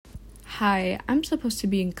Hi, I'm supposed to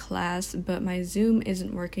be in class, but my Zoom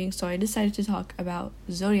isn't working, so I decided to talk about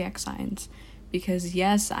zodiac signs because,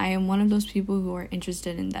 yes, I am one of those people who are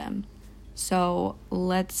interested in them. So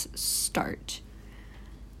let's start.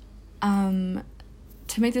 To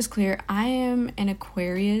make this clear, I am an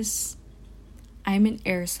Aquarius. I'm an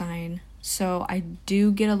air sign, so I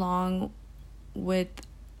do get along with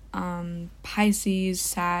Pisces,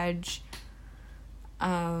 Sag,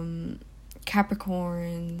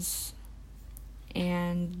 Capricorns,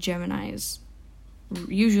 and Geminis.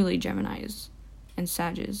 Usually Geminis and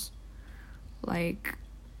Sages. Like,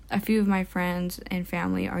 a few of my friends and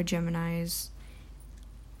family are Geminis.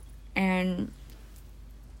 And,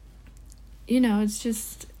 it's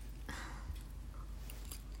just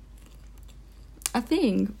a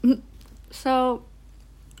thing. So,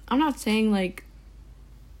 I'm not saying,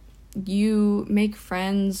 you make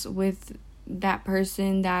friends with that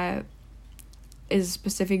person that is a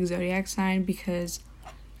specific zodiac sign, because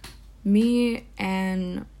me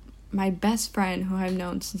and my best friend, who I've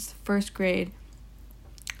known since the first grade,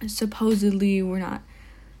 supposedly we're not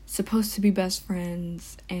supposed to be best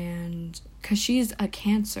friends, and because she's a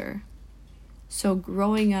Cancer. So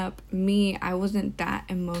growing up, I wasn't that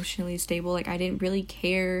emotionally stable. I didn't really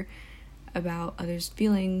care about others'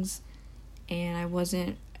 feelings, and I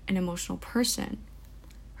wasn't an emotional person.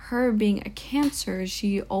 Her being a Cancer,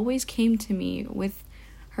 she always came to me with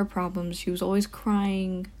her problems. She was always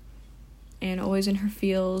crying and always in her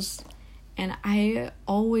feels, and I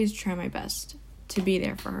always try my best to be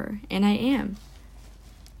there for her, and I am.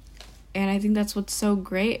 And I think that's what's so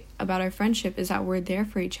great about our friendship, is that we're there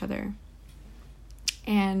for each other.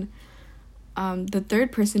 And the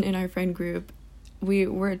third person in our friend group,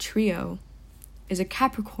 we're a trio, is a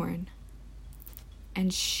Capricorn.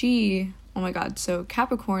 And she, oh my god, so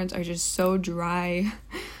Capricorns are just so dry.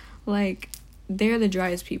 They're the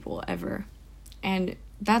driest people ever. And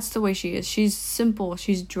that's the way she is. She's simple,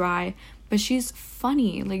 she's dry, but she's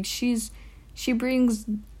funny. She brings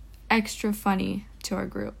extra funny to our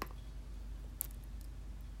group.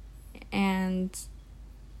 And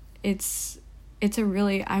I'm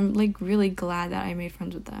really glad that I made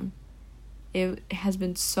friends with them. It has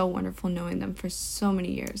been so wonderful knowing them for so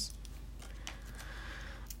many years.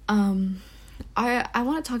 I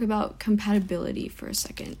want to talk about compatibility for a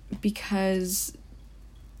second, because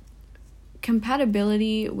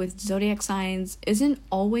compatibility with zodiac signs isn't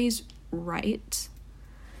always right.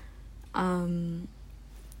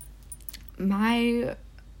 My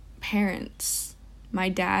parents, my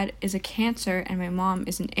dad is a Cancer and my mom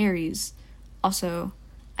is an Aries. Also,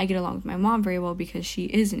 I get along with my mom very well because she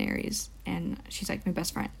is an Aries and she's like my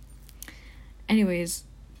best friend. Anyways,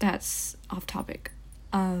 that's off topic.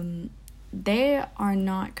 They are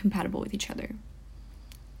not compatible with each other,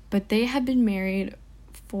 but they have been married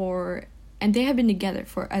and they have been together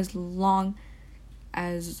for as long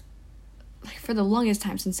as, for the longest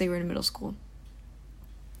time, since they were in middle school.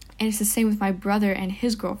 And it's the same with my brother and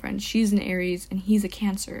his girlfriend. She's an Aries and he's a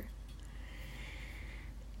Cancer.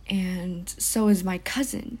 And so is my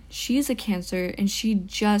cousin. She's a Cancer and she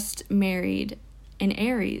just married an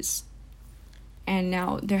Aries. And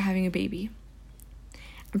now they're having a baby.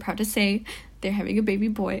 I'm proud to say they're having a baby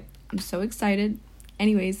boy. I'm so excited.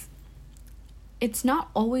 Anyways, it's not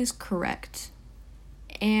always correct.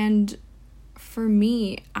 And for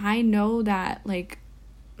me, I know that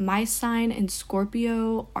my sign and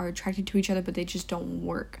Scorpio are attracted to each other, but they just don't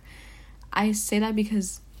work. I say that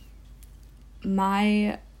because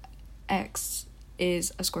my ex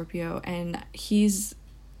is a Scorpio and he's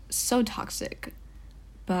so toxic.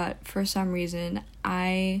 But for some reason,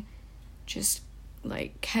 I just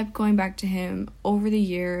kept going back to him over the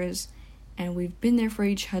years, and we've been there for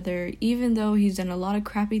each other, even though he's done a lot of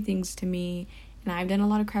crappy things to me and I've done a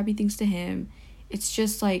lot of crappy things to him. It's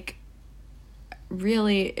just we're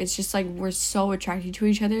so attracted to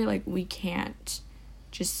each other, we can't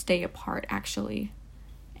just stay apart, actually.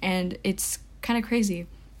 And it's kind of crazy.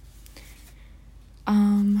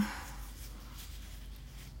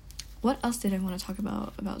 What else did I want to talk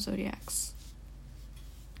about zodiacs?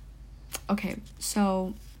 Okay,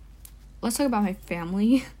 so let's talk about my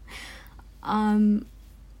family.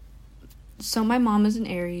 So my mom is an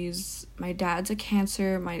Aries, my dad's a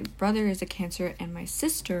Cancer, my brother is a Cancer, and my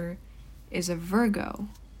sister is a Virgo.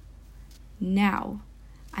 Now,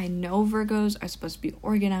 I know Virgos are supposed to be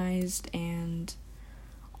organized and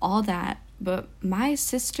all that, but my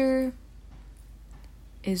sister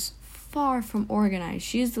is far from organized.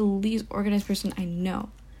 She is the least organized person I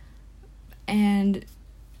know. And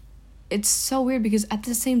it's so weird because at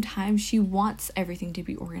the same time, she wants everything to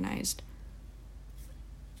be organized.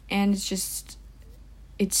 And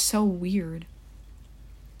it's so weird.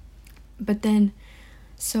 But then,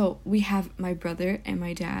 so we have my brother and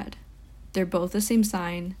my dad. They're both the same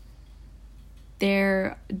sign.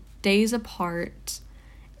 They're days apart.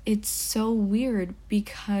 It's so weird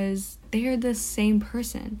because they're the same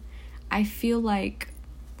person. I feel like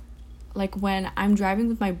when I'm driving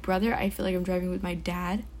with my brother, I feel like I'm driving with my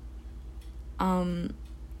dad.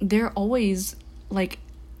 They're always like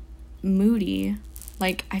moody.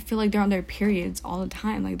 Like, I feel like they're on their periods all the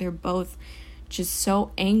time. Like, they're both just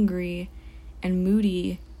so angry and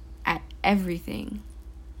moody at everything.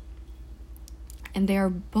 And they are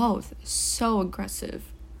both so aggressive.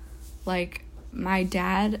 Like, my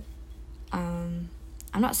dad, I'm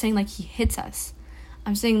not saying like he hits us.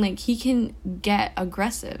 I'm saying like he can get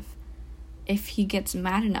aggressive if he gets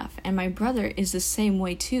mad enough. And my brother is the same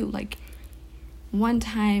way too. Like, one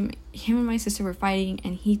time, him and my sister were fighting,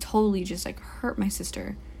 and he totally just, like, hurt my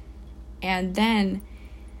sister. And then,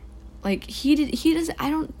 like, I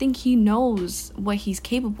don't think he knows what he's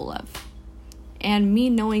capable of. And me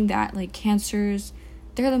knowing that, like, cancers,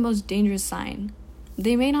 they're the most dangerous sign.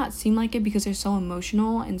 They may not seem like it because they're so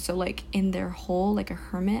emotional and so, like, in their hole, like a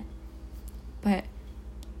hermit. But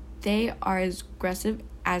they are as aggressive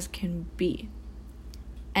as can be.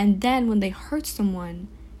 And then when they hurt someone,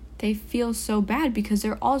 they feel so bad because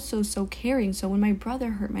they're also so caring. So when my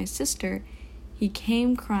brother hurt my sister, he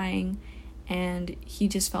came crying and he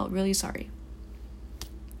just felt really sorry.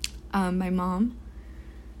 My mom,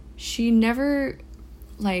 she never,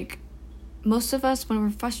 like, most of us, when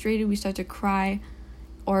we're frustrated, we start to cry,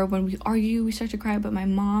 or when we argue, we start to cry. But my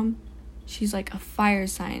mom, she's like a fire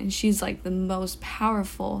sign, and she's like one of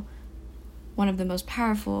the most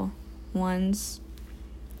powerful ones.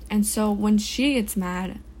 And so when she gets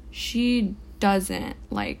mad, she doesn't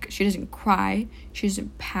cry, she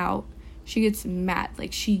doesn't pout, she gets mad,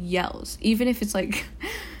 like, she yells, even if it's like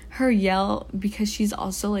her yell, because she's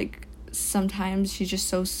also like, sometimes she's just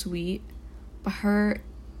so sweet, but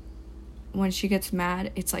when she gets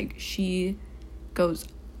mad, it's like she goes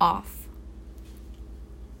off.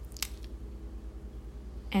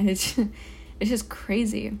 And it's just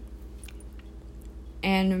crazy.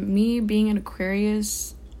 And me being an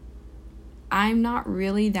Aquarius, I'm not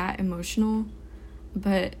really that emotional,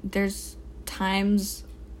 but there's times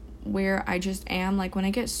where I just am. Like, when I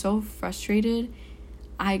get so frustrated,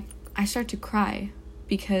 I start to cry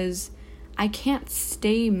because I can't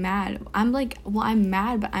stay mad. I'm like, well, I'm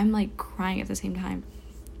mad, but I'm like crying at the same time.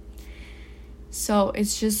 So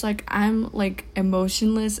it's just like I'm like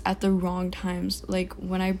emotionless at the wrong times. Like,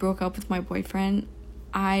 when I broke up with my boyfriend,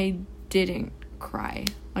 I didn't cry.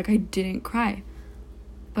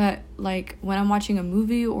 But, like, when I'm watching a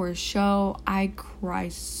movie or a show, I cry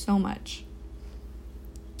so much.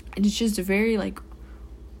 And it's just very, like,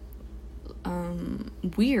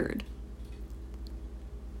 weird.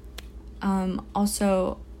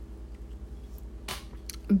 Also,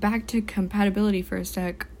 back to compatibility for a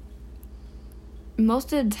sec.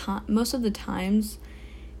 Most of the times,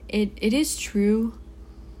 it is true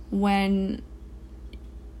when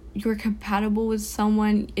you're compatible with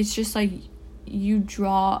someone, it's just like you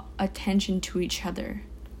draw attention to each other.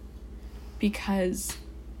 Because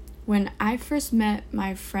when I first met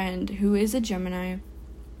my friend, who is a Gemini,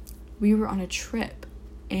 we were on a trip,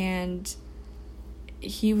 and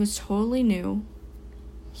he was totally new.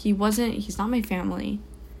 He's not my family,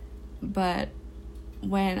 but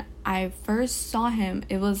when I first saw him,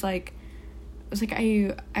 it was like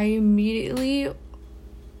I immediately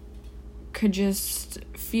could just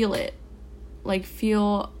feel it, like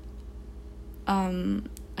feel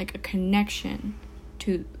like a connection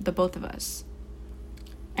to the both of us.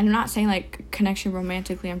 And I'm not saying like connection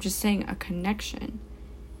romantically, I'm just saying a connection.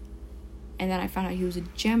 And then I found out he was a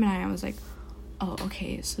Gemini. I was like, oh,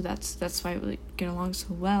 okay, so that's why we like get along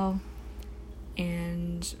so well.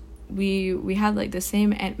 And we had like the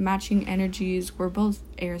same matching energies. We're both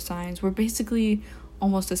air signs. We're basically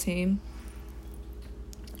almost the same.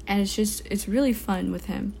 And it's really fun with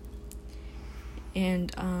him.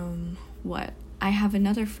 And I have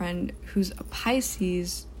another friend who's a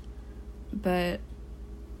Pisces, but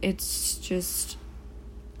it's just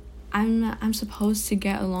I'm supposed to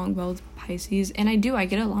get along well with Pisces, and I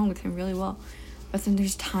get along with him really well. But then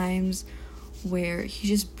there's times where he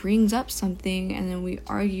just brings up something and then we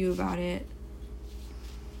argue about it,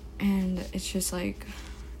 and it's just like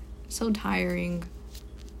so tiring.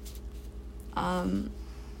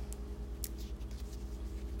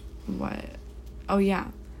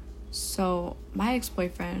 So my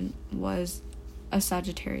ex-boyfriend was a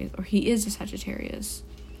Sagittarius, or he is a Sagittarius,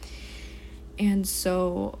 and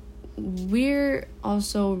so we're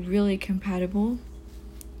also really compatible.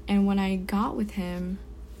 And when I got with him,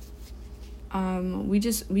 we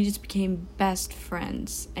just became best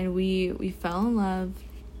friends, and we fell in love,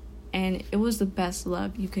 and it was the best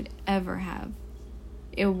love you could ever have.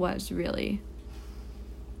 It was, really.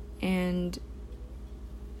 And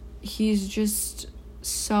he's just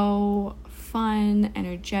so fun,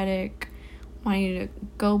 energetic, wanting to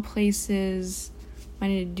go places,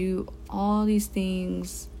 wanting to do all these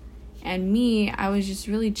things. And me, I was just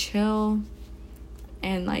really chill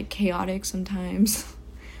and like chaotic sometimes.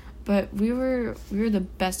 But we were the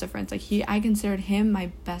best of friends. Like I considered him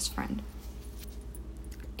my best friend.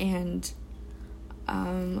 And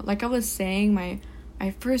like I was saying, my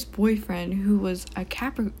first boyfriend, who was a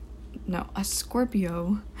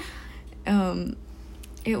Scorpio,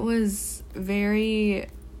 it was very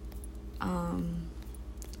how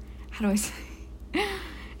do I say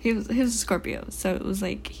he was a Scorpio, so it was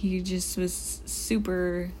like he just was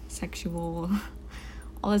super sexual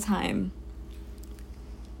all the time.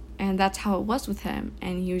 And that's how it was with him.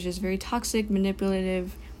 And he was just very toxic,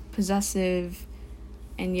 manipulative, possessive,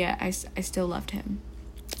 and yet I still loved him.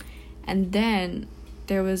 And then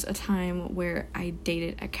there was a time where I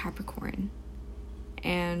dated a Capricorn,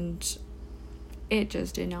 and it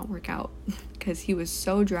just did not work out because he was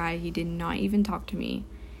so dry. He did not even talk to me,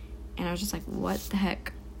 and I was just like, what the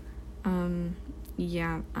heck?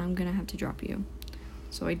 Yeah, I'm gonna have to drop you.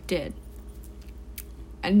 So I did.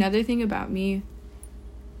 Another thing about me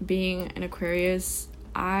being an Aquarius,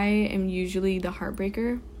 I am usually the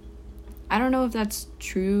heartbreaker. I don't know if that's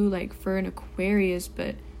true like for an Aquarius,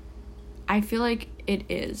 but I feel like it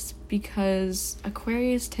is, because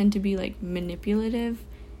Aquarius tend to be like manipulative,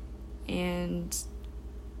 and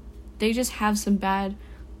they just have some bad,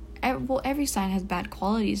 well, every sign has bad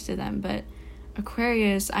qualities to them, but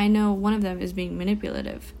Aquarius, I know one of them is being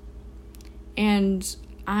manipulative. And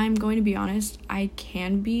I'm going to be honest, I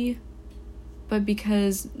can be, but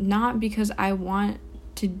not because I want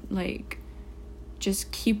to like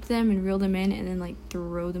just keep them and reel them in and then like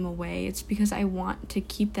throw them away. It's because I want to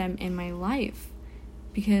keep them in my life,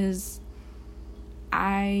 because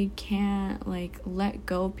I can't like let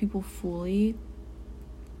go of people fully.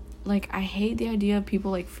 Like I hate the idea of people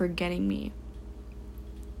like forgetting me,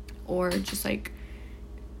 or just like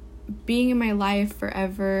being in my life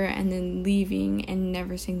forever and then leaving and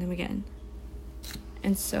never seeing them again.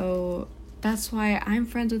 And so that's why I'm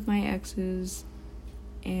friends with my exes,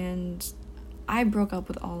 and I broke up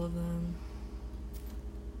with all of them.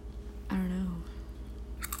 I don't know.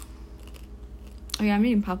 Oh yeah, I'm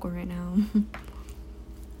eating popcorn right now.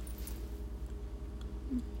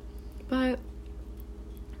 But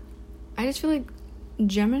I just feel like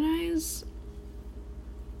Geminis,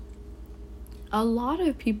 a lot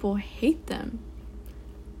of people hate them.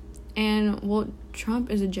 And, well, Trump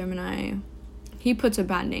is a Gemini. He puts a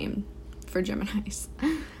bad name for Geminis.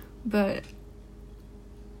 But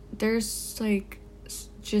there's, like,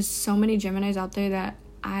 just so many Geminis out there that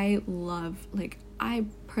I love. Like, I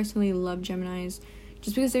personally love Geminis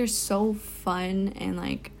just because they're so fun and,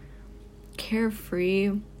 like,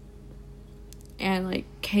 carefree and, like,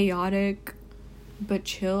 chaotic but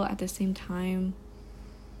chill at the same time.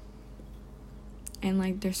 And,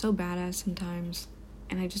 like, they're so badass sometimes.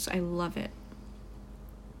 And I love it.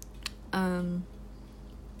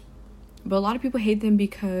 But a lot of people hate them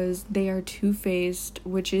because they are two-faced,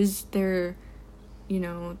 which is their,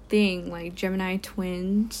 thing. Like, Gemini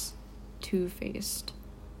twins, two-faced.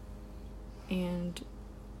 And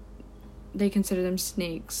they consider them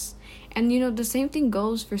snakes. And, the same thing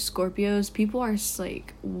goes for Scorpios. People are,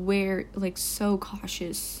 like, so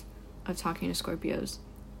cautious of talking to Scorpios.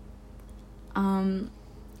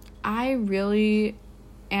 I really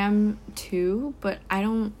am too, but I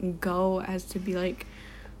don't go as to be like,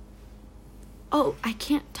 oh, I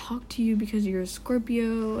can't talk to you because you're a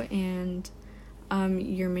Scorpio and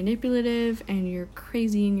you're manipulative and you're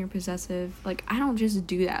crazy and you're possessive. Like, I don't just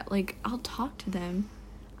do that. Like, I'll talk to them.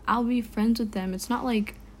 I'll be friends with them. It's not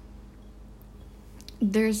like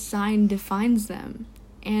their sign defines them.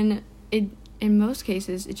 And in most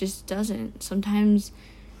cases, it just doesn't. Sometimes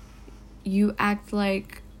you act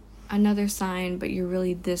like another sign, but you're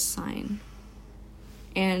really this sign.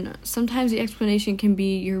 And sometimes the explanation can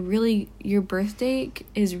be your birth date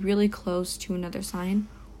is really close to another sign,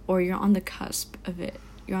 or you're on the cusp of it.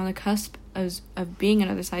 You're on the cusp of being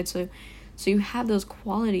another sign, so you have those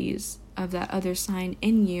qualities of that other sign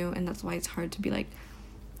in you, and that's why it's hard to be like,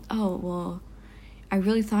 oh, well, I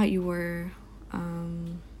really thought you were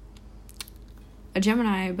a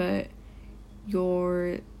Gemini, but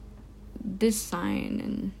you're this sign,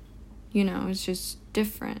 and it's just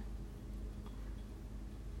different.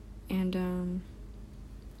 And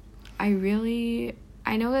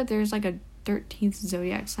I know that there's like a 13th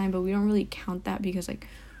zodiac sign, but we don't really count that because like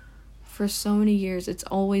for so many years it's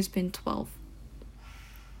always been 12.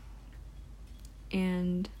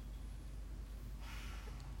 And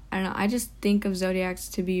I don't know, I just think of zodiacs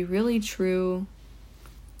to be really true,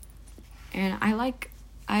 and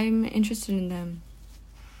I'm interested in them.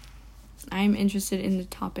 I'm interested in the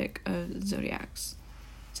topic of zodiacs.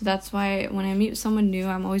 So that's why when I meet someone new,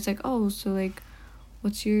 I'm always like, oh, so like,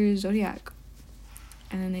 what's your zodiac?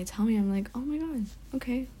 And then they tell me, I'm like, oh my god,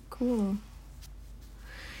 okay, cool.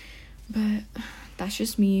 But that's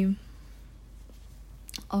just me.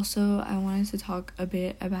 Also, I wanted to talk a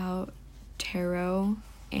bit about tarot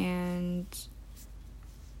and,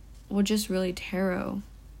 well, just really tarot.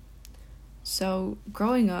 So,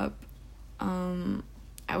 growing up,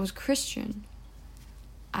 I was Christian.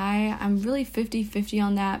 I'm really 50-50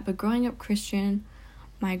 on that, but growing up Christian,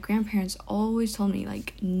 my grandparents always told me,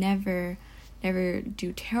 like, never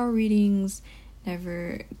do tarot readings,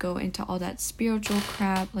 never go into all that spiritual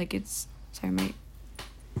crap, like sorry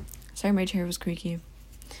my chair was creaky,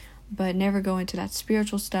 but never go into that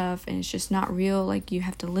spiritual stuff, and it's just not real, like, you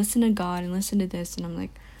have to listen to God and listen to this, and I'm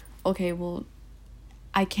like, okay, well,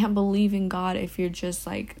 I can't believe in God if you're just,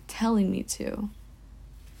 like, telling me to.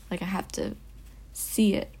 Like, I have to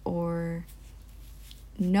see it or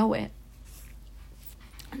know it.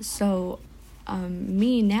 So,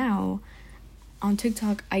 me now, on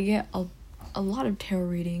TikTok, I get a lot of tarot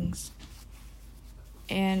readings.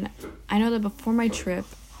 And I know that before my trip,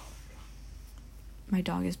 my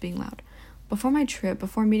dog is being loud. Before my trip,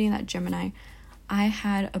 before meeting that Gemini, I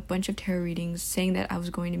had a bunch of tarot readings saying that I was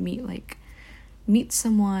going to meet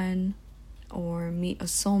someone or meet a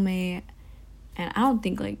soulmate. And I don't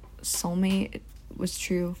think, like, soulmate was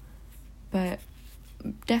true, but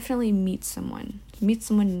definitely meet someone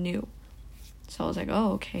new. So I was like,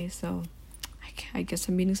 oh, okay, so I guess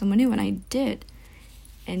I'm meeting someone new, and I did.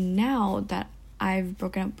 And now that I've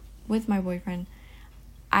broken up with my boyfriend,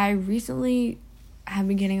 I recently have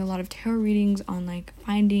been getting a lot of tarot readings on, like,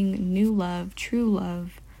 finding new love, true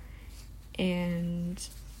love, and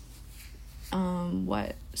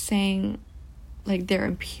saying, like, their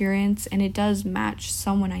appearance, and it does match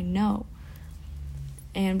someone I know.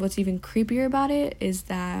 And what's even creepier about it is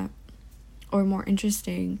that, or more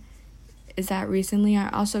interesting, is that recently I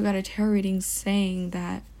also got a tarot reading saying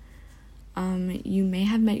that you may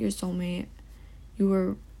have met your soulmate.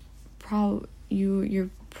 You're probably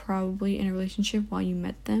in a relationship while you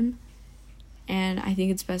met them, and I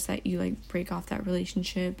think it's best that you, like, break off that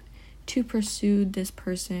relationship to pursue this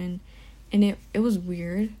person. And it was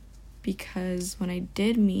weird because when I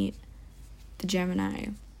did meet the Gemini,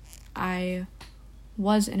 I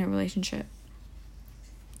was in a relationship,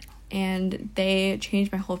 and they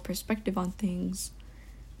changed my whole perspective on things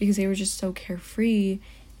because they were just so carefree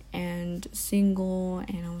and single,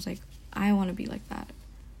 and I was like, I want to be like that.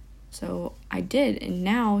 So I did, and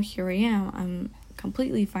now here I am. I'm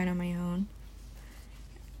completely fine on my own,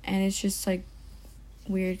 and it's just, like,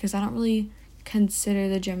 weird because I don't really consider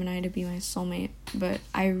the Gemini to be my soulmate, but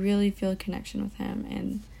I really feel a connection with him,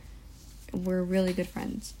 and we're really good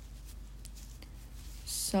friends.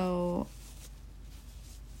 So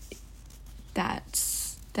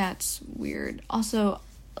that's weird. Also,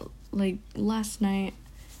 like, last night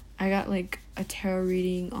I got, like, a tarot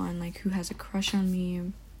reading on, like, who has a crush on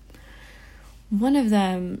me. One of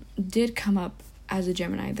them did come up as a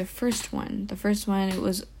Gemini. The first one, it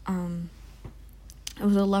was a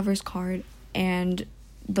lover's card, and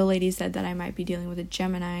the lady said that I might be dealing with a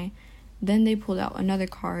Gemini. Then they pulled out another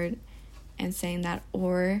card and saying that,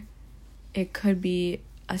 or it could be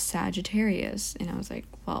a Sagittarius. And I was like,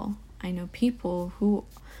 well, I know people who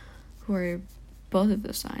are both of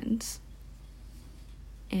those signs,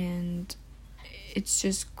 and it's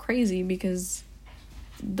just crazy because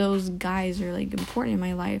those guys are, like, important in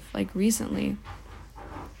my life, like, recently.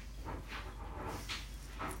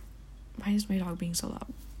 Why is my dog being so loud?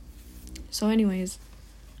 So anyways,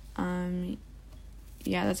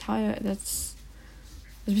 yeah, that's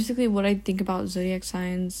basically what I think about zodiac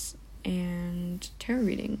signs and tarot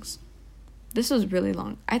readings. This was really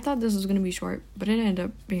long. I thought this was going to be short, but it ended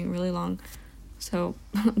up being really long. So,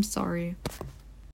 I'm sorry.